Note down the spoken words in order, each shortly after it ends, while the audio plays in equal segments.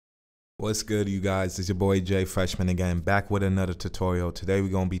What's good, you guys? It's your boy Jay Freshman again, back with another tutorial. Today we're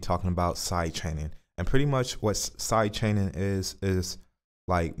going to be talking about side chaining. And pretty much what side chaining is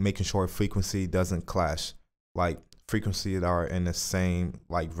like making sure frequency doesn't clash. Like frequencies are in the same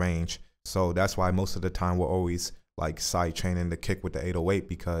like range. So that's why most of the time we're always like side chaining the kick with the 808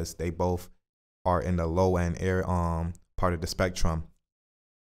 because they both are in the low end air part of the spectrum.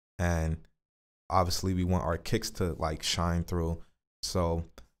 And obviously we want our kicks to like shine through. So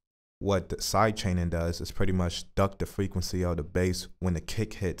what the side chaining does is pretty much duck the frequency of the bass when the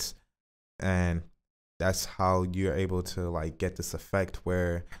kick hits, and that's how you're able to like get this effect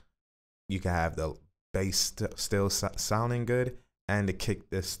where you can have the bass still sounding good and the kick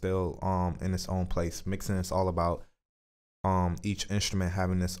is still in its own place. Mixing is all about each instrument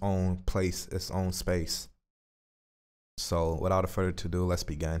having its own place, its own space. So without further ado, let's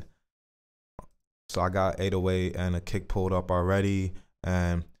begin. So I got 808 and a kick pulled up already,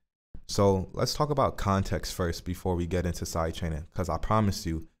 and so let's talk about context first before we get into side chaining, because I promise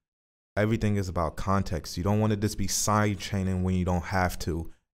you, everything is about context. You don't want to just be side chaining when you don't have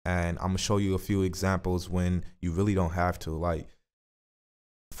to. And I'm gonna show you a few examples when you really don't have to. Like,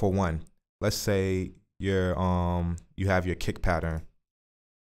 for one, let's say you're you have your kick pattern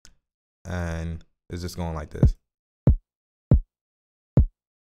and it's just going like this.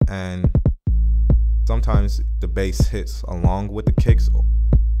 And sometimes the bass hits along with the kicks.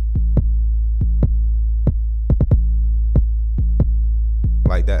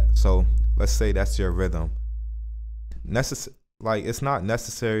 Like that. So let's say that's your rhythm. Like it's not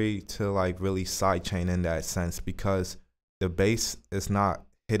necessary to like really side chain in that sense because the bass is not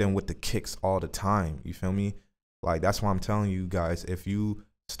hitting with the kicks all the time. You feel me? Like that's why I'm telling you guys, if you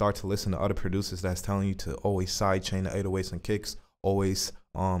start to listen to other producers that's telling you to always side chain the 808s and kicks, always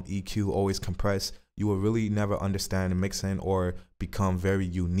EQ, always compress, you will really never understand mixing or become very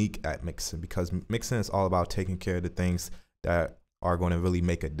unique at mixing, because mixing is all about taking care of the things that are going to really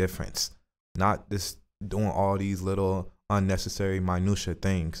make a difference, not just doing all these little unnecessary minutia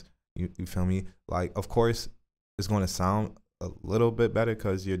things. You feel me? Like, of course it's going to sound a little bit better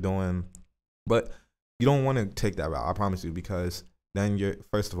because you're doing, but you don't want to take that route, I promise you, because then you're,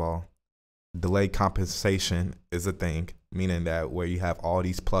 first of all, delay compensation is a thing, meaning that where you have all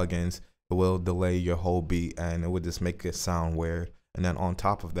these plugins, it will delay your whole beat and it would just make it sound weird. And then on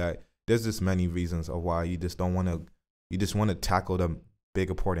top of that, there's just many reasons of why you just don't want to. You just want to tackle the big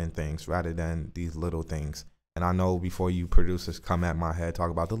important things rather than these little things. And I know before you producers come at my head, talk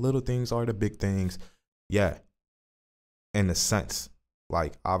about the little things are the big things. Yeah, in a sense,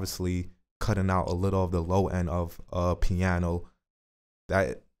 like obviously cutting out a little of the low end of a piano,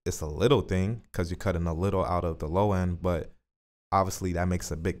 that it's a little thing because you're cutting a little out of the low end, but obviously that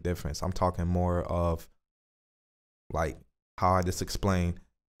makes a big difference. I'm talking more of like how I just explained,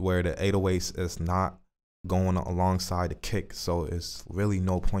 where the 808s is not going alongside the kick, so it's really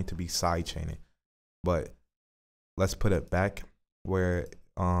no point to be side chaining. But let's put it back where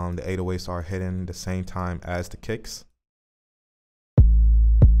the 808s are hitting the same time as the kicks.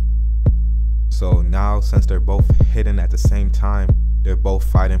 So now since they're both hitting at the same time, they're both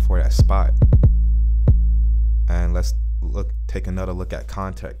fighting for that spot. And let's take another look at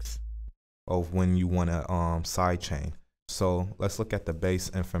context of when you want to side chain. So let's look at the bass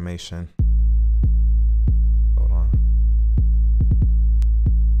information.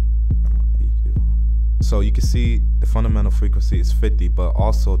 So you can see the fundamental frequency is 50, but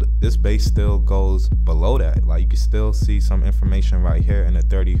also this bass still goes below that. Like you can still see some information right here in the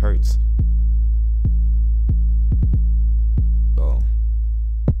 30 hertz. So,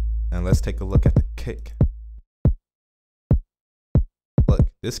 and let's take a look at the kick. Look,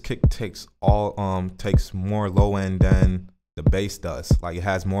 this kick takes more low end than the bass does. Like it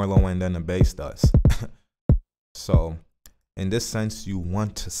has more low end than the bass does. So in this sense, you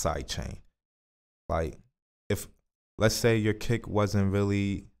want to side chain. Like if let's say your kick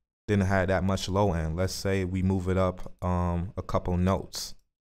didn't have that much low end, let's say we move it up a couple notes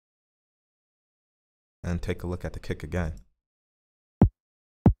and take a look at the kick again.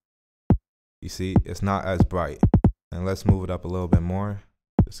 You see it's not as bright, and let's move it up a little bit more.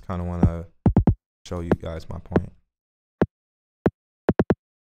 Just kind of want to show you guys my point.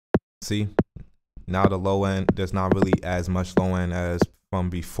 See, now the low end, there's not really as much low end as from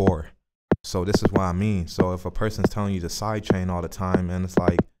before. So this is what I mean. So if a person's telling you to side chain all the time, and it's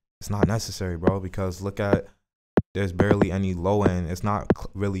like, it's not necessary, bro, because look at, there's barely any low end. It's not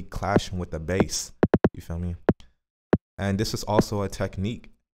really clashing with the bass. You feel me? And this is also a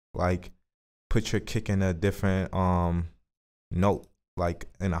technique. Like put your kick in a different note, like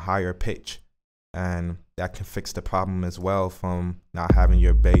in a higher pitch. And that can fix the problem as well from not having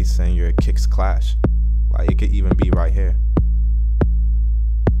your bass and your kicks clash. Like, it could even be right here.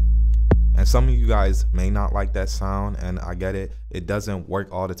 And some of you guys may not like that sound, and I get it. It doesn't work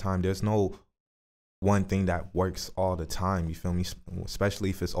all the time. There's no one thing that works all the time, you feel me? Especially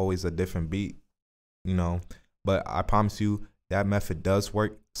if it's always a different beat, you know. But I promise you that method does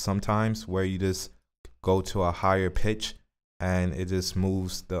work sometimes, where you just go to a higher pitch and it just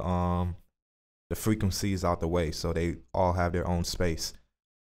moves the frequencies out the way, so they all have their own space.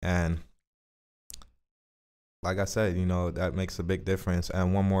 And like I said, you know, that makes a big difference.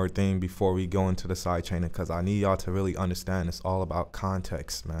 And one more thing before we go into the sidechaining, because I need y'all to really understand it's all about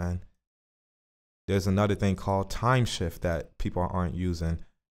context, man. There's another thing called time shift that people aren't using.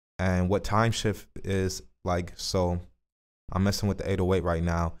 And what time shift is, like, so I'm messing with the 808 right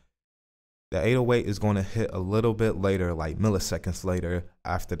now. The 808 is going to hit a little bit later, like milliseconds later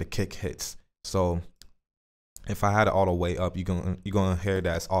after the kick hits. So if I had it all the way up, you're gonna hear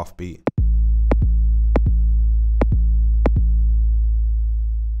that it's offbeat.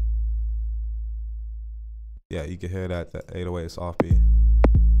 Yeah, you can hear that the 808 is offbeat.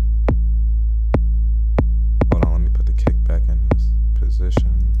 Hold on, let me put the kick back in this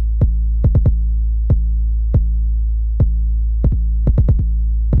position.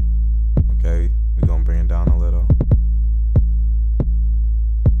 Okay, we're gonna bring it down a little.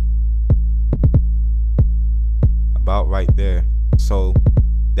 About right there. So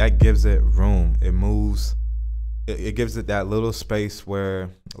that gives it room. It moves. It gives it that little space where,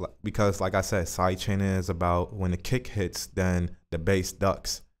 because like I said, sidechaining is about when the kick hits, then the bass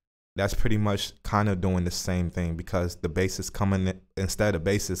ducks. That's pretty much kind of doing the same thing, because the bass is coming in, instead of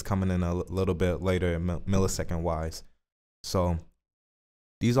bass is coming in a little bit later, millisecond wise. So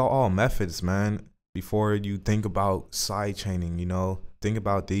these are all methods, man. Before you think about sidechaining, you know, think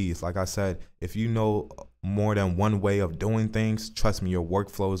about these. Like I said, if you know more than one way of doing things, trust me, your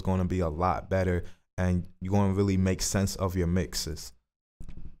workflow is going to be a lot better, and you're going to really make sense of your mixes.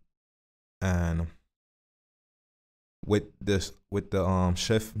 And with the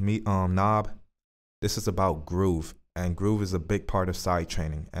shift knob, this is about groove, and groove is a big part of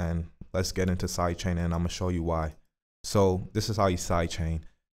sidechaining. And let's get into sidechaining, and I'm gonna show you why. So this is how you sidechain.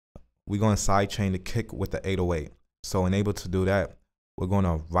 We're going to sidechain the kick with the 808. So enable to do that, we're going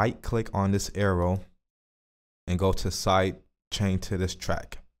to right click on this arrow and go to sidechain to this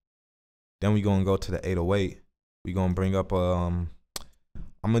track. Then we're going to go to the 808. We're going to bring up I'm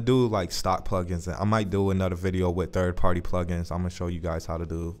going to do like stock plugins, and I might do another video with third-party plugins. I'm going to show you guys how to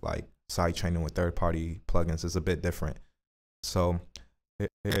do like sidechaining with third-party plugins. It's a bit different. So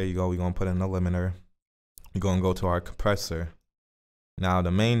here you go. We're going to put in a limiter. We're going to go to our compressor. Now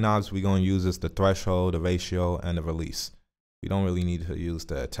the main knobs we're going to use is the threshold, the ratio, and the release. We don't really need to use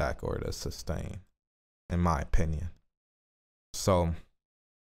the attack or the sustain, in my opinion. So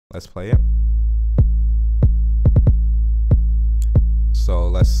let's play it. So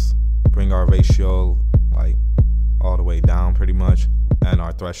let's bring our ratio like all the way down pretty much, and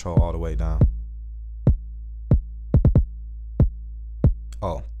our threshold all the way down.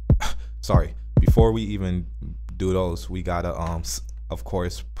 Oh, sorry. Before we even do those, we gotta of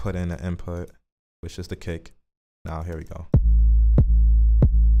course put in the input, which is the kick. Now here we go.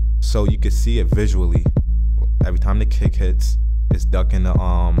 So you can see it visually. Every time the kick hits, it's ducking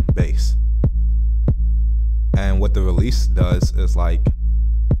the bass. And what the release does is like,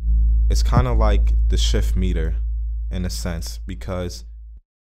 it's kind of like the shift meter in a sense, because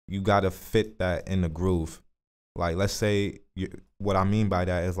you gotta fit that in the groove. Like, let's say what I mean by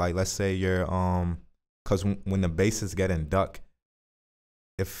that is, like, let's say you're because when the bass is getting ducked,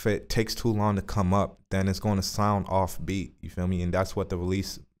 if it takes too long to come up, then it's going to sound off beat. You feel me? And that's what the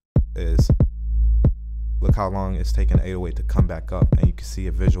release is. Look how long it's taking the 808 to come back up, and you can see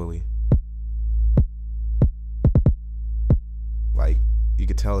it visually. Like, you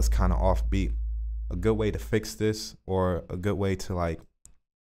can tell it's kind of off beat. A good way to fix this, or a good way to like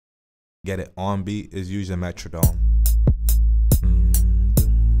get it on beat, is using metronome.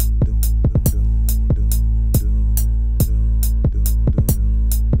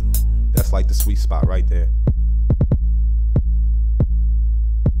 That's like the sweet spot right there.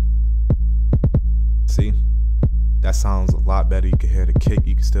 See? That sounds a lot better. You can hear the kick,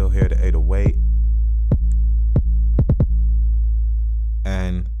 you can still hear the 808.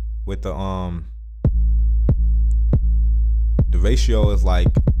 And with the ratio is like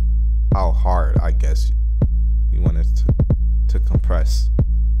how hard, I guess, you want it to compress.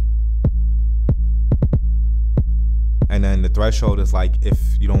 And then the threshold is like if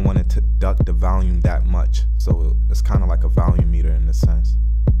you don't want it to duck the volume that much. So it's kind of like a volume meter in a sense.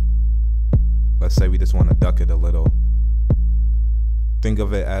 let's say we just want to duck it a little. Think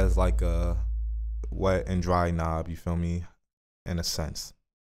of it as like a wet and dry knob, you feel me? In a sense.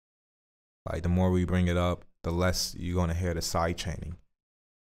 Like the more we bring it up, the less you're gonna hear the side chaining.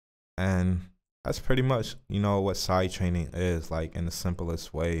 And that's pretty much, you know, what side chaining is, like in the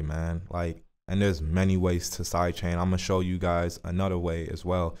simplest way, man. Like, and there's many ways to side chain. I'm gonna show you guys another way as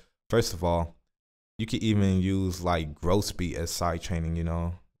well. First of all, you could even use like gross beat as side chaining, you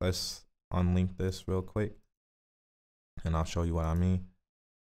know. Let's unlink this real quick and I'll show you what I mean.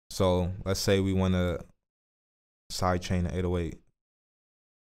 So let's say we want to side chain the 808.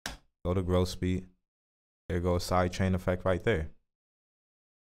 Go to gross beat. There goes side chain effect right there.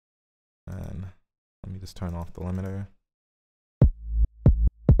 And let me just turn off the limiter.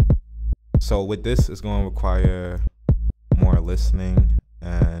 So with this, it's going to require more listening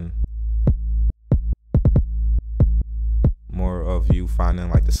and more of you finding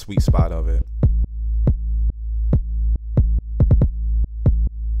like the sweet spot of it.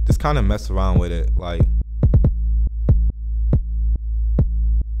 Just kind of mess around with it. Like,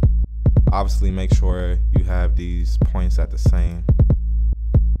 obviously make sure you have these points at the same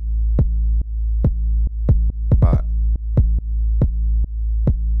spot.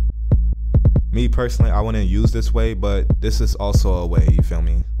 Me personally, I wouldn't use this way, but this is also a way, you feel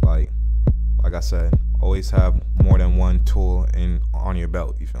me? Like I said, always have more than one tool on your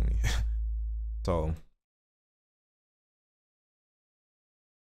belt, you feel me? So,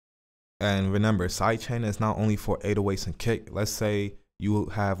 and remember, sidechain is not only for 808s and kick. Let's say you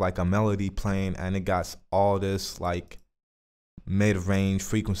have like a melody playing and it got all this like mid-range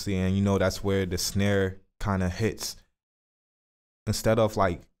frequency, and you know that's where the snare kind of hits. Instead of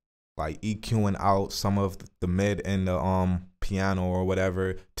like EQing out some of the mid in the piano or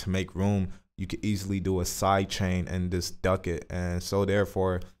whatever to make room, you could easily do a side chain and just duck it, and so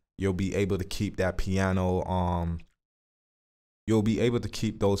therefore you'll be able to keep that piano you'll be able to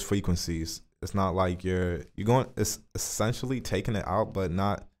keep those frequencies. It's not like it's essentially taking it out, but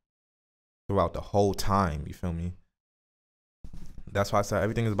not throughout the whole time, you feel me? That's why I said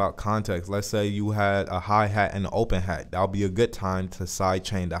everything is about context. Let's say you had a hi-hat and an open hat. That'll be a good time to side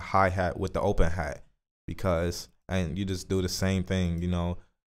chain the hi-hat with the open hat, and you just do the same thing, you know,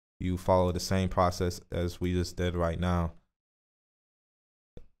 you follow the same process as we just did right now.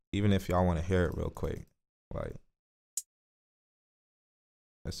 Even if y'all want to hear it real quick, like,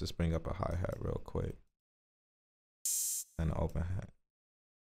 let's just bring up a hi-hat real quick and an open hat.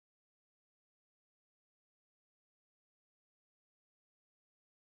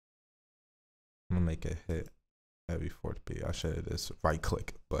 I'm gonna make it hit heavy 4th beat. I should have just right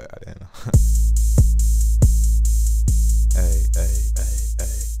click, but I didn't. Hey, hey, hey,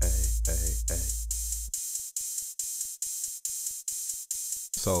 hey, hey, hey, hey.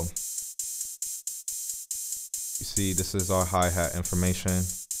 So you see, this is our hi-hat information.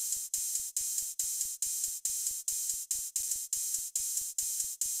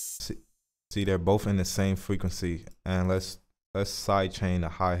 See, they're both in the same frequency, and let's side chain the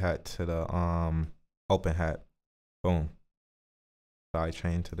hi-hat to the open hat. Boom. Side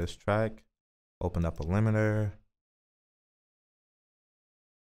chain to this track. Open up a limiter.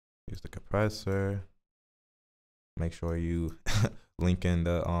 Use the compressor. Make sure you link in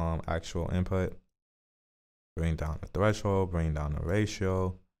the actual input. Bring down the threshold, bring down the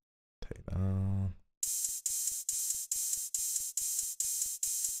ratio. Take down.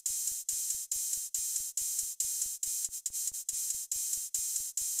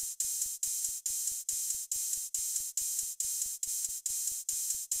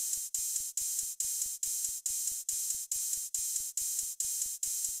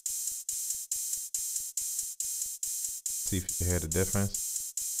 See if you can hear the difference.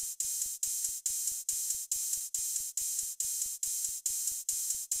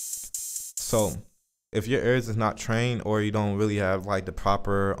 So if your ears is not trained, or you don't really have like the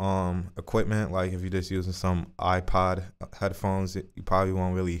proper equipment, like if you're just using some iPod headphones, you probably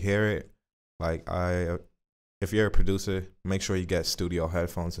won't really hear it. Like if you're a producer, make sure you get studio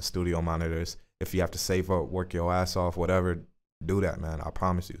headphones and studio monitors. If you have to save up, work your ass off, whatever, do that, man. I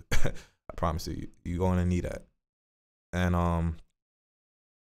promise you. I promise you, you're going to need that. And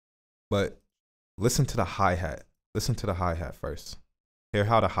but listen to the hi-hat. Listen to the hi-hat first. Hear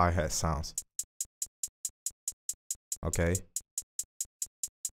how the hi-hat sounds. Okay.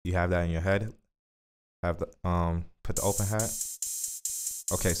 You have that in your head. Have the put the open hat.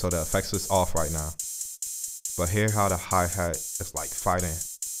 Okay, so the effects is off right now. But hear how the hi-hat is like fighting.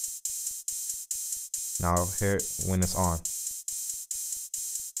 Now hear it when it's on.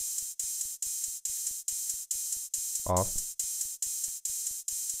 Off.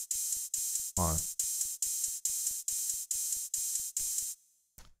 On.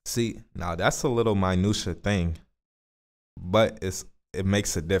 See, now that's a little minutia thing, but it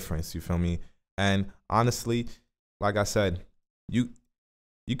makes a difference, you feel me? And honestly, like I said, you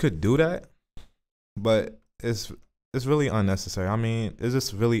could do that, but it's really unnecessary. I mean, it's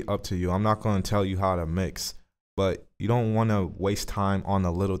just really up to you. I'm not going to tell you how to mix, but you don't want to waste time on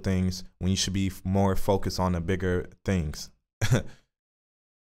the little things when you should be more focused on the bigger things.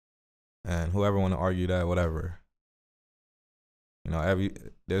 And whoever want to argue that, whatever. You know,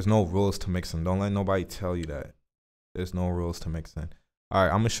 there's no rules to mixing. Don't let nobody tell you that. There's no rules to mixing. All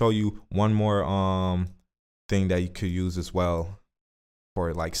right, I'm gonna show you one more thing that you could use as well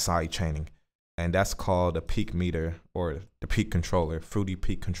for like side chaining, and that's called a peak meter or the peak controller, fruity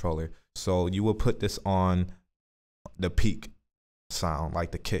peak controller. So you will put this on the peak sound,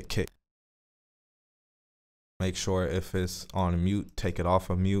 like the kick. Make sure if it's on mute, take it off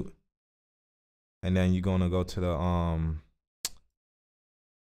of mute, and then you're gonna go to the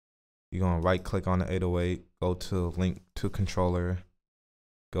you're gonna right click on the 808, go to link to controller,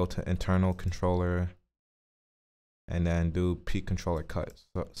 go to internal controller, and then do peak controller cut.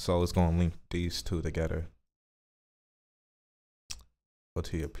 So it's gonna link these two together. Go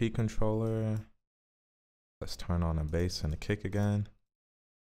to your peak controller. Let's turn on the bass and the kick again.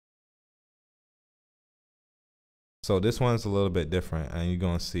 So this one's a little bit different, and you're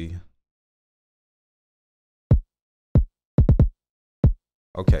gonna see.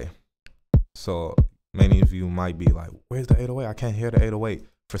 Okay, so many of you might be like, where's the 808? I can't hear the 808.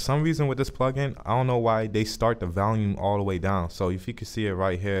 For some reason with this plugin, I don't know why they start the volume all the way down. So if you can see it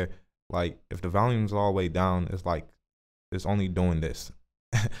right here, like if the volume's all the way down, it's like it's only doing this.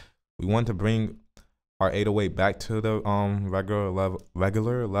 We want to bring our 808 back to the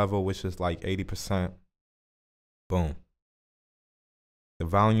regular level, which is like 80%. Boom. The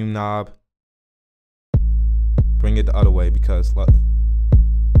volume knob, bring it the other way, because look,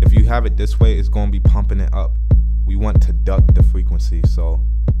 if you have it this way, it's going to be pumping it up. We want to duck the frequency, so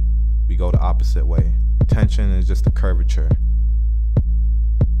we go the opposite way. Tension is just the curvature.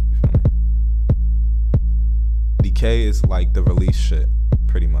 You feel me? Decay is like the release shit,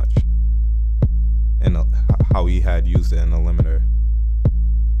 pretty much. And how he had used it in the limiter.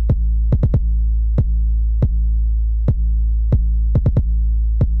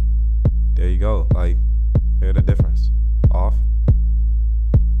 There you go. Like, hear the difference. Off.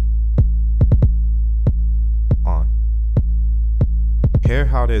 On. Hear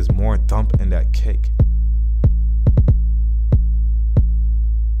how there's more thump in that kick.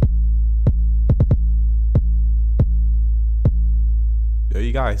 There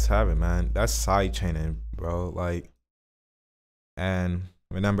you guys have it, man. That's side chaining, bro. Like, and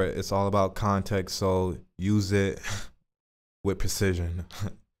remember, it's all about context, so use it with precision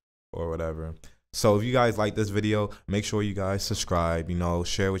or whatever. So if you guys like this video, make sure you guys subscribe, you know,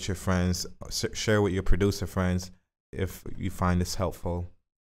 share with your friends, share with your producer friends if you find this helpful.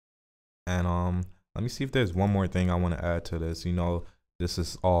 And let me see if there's one more thing I want to add to this. You know, this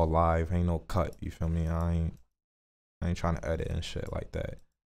is all live, ain't no cut, you feel me? I ain't trying to edit and shit like that.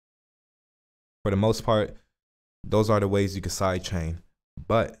 For the most part, those are the ways you can sidechain.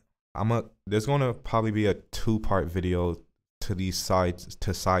 But there's gonna probably be a 2-part video to these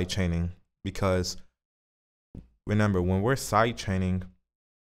sidechaining, because remember, when we're sidechaining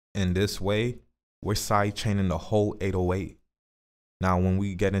in this way, we're sidechaining the whole 808. Now, when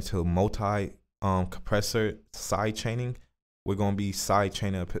we get into multi compressor sidechaining, we're gonna be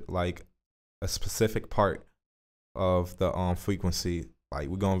sidechaining like a specific part of the frequency. Like,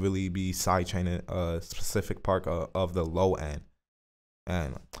 we're gonna really be sidechaining a specific part of the low end,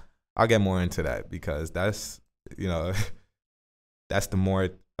 and I'll get more into that, because that's, you know, that's the more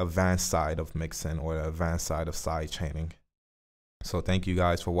advanced side of mixing, or the advanced side of sidechaining. So thank you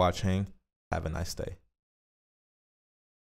guys for watching. Have a nice day.